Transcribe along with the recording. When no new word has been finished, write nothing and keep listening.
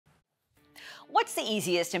What's the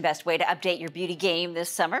easiest and best way to update your beauty game this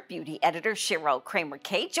summer? Beauty editor Cheryl Kramer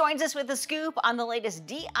Kaye joins us with a scoop on the latest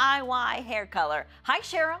DIY hair color. Hi,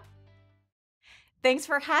 Cheryl. Thanks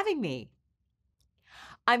for having me.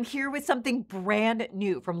 I'm here with something brand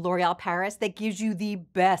new from L'Oreal Paris that gives you the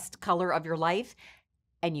best color of your life,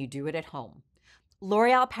 and you do it at home.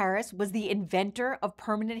 L'Oreal Paris was the inventor of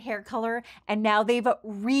permanent hair color, and now they've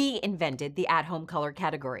reinvented the at-home color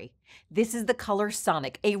category. This is the Color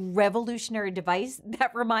Sonic, a revolutionary device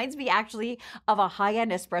that reminds me actually of a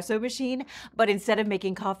high-end espresso machine, but instead of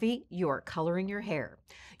making coffee, you are coloring your hair.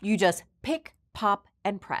 You just pick, pop,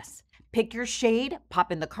 and press. Pick your shade,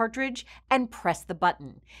 pop in the cartridge, and press the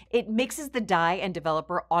button. It mixes the dye and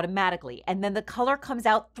developer automatically, and then the color comes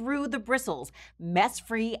out through the bristles,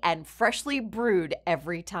 mess-free and freshly brewed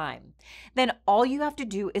every time. Then all you have to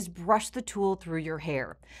do is brush the tool through your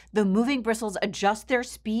hair. The moving bristles adjust their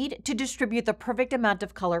speed to distribute the perfect amount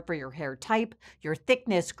of color for your hair type, your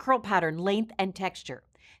thickness, curl pattern, length, and texture.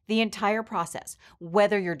 The entire process,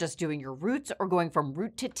 whether you're just doing your roots or going from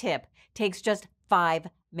root to tip, takes just 5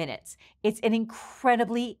 minutes. It's an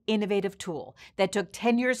incredibly innovative tool that took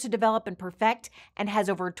 10 years to develop and perfect and has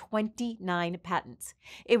over 29 patents.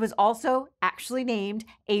 It was also actually named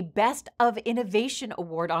a Best of Innovation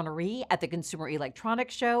Award honoree at the Consumer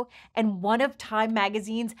Electronics Show and one of Time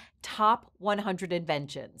Magazine's top 100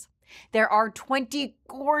 inventions. There are 20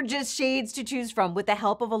 gorgeous shades to choose from with the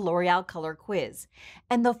help of a L'Oreal color quiz.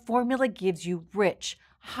 And the formula gives you rich,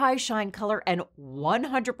 high shine color and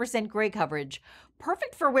 100% gray coverage,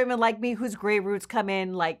 perfect for women like me whose gray roots come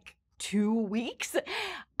in like 2 weeks.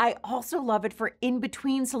 I also love it for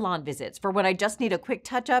in-between salon visits, for when I just need a quick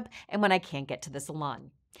touch-up and when I can't get to the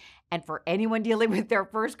salon. And for anyone dealing with their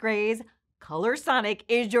first grays, Color Sonic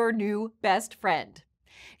is your new best friend.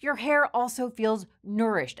 Your hair also feels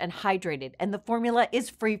nourished and hydrated, and the formula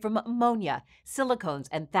is free from ammonia, silicones,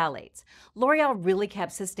 and phthalates. L'Oreal really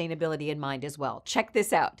kept sustainability in mind as well. Check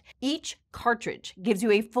this out. Each cartridge gives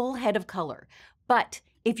you a full head of color, but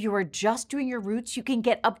if you are just doing your roots, you can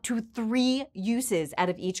get up to 3 uses out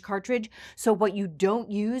of each cartridge, so what you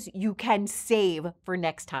don't use, you can save for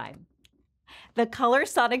next time. The Color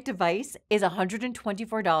Sonic device is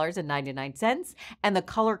 $124.99, and the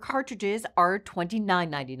color cartridges are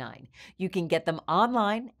 $29.99. You can get them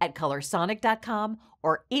online at colorsonic.com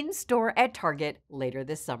or in-store at Target later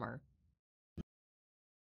this summer.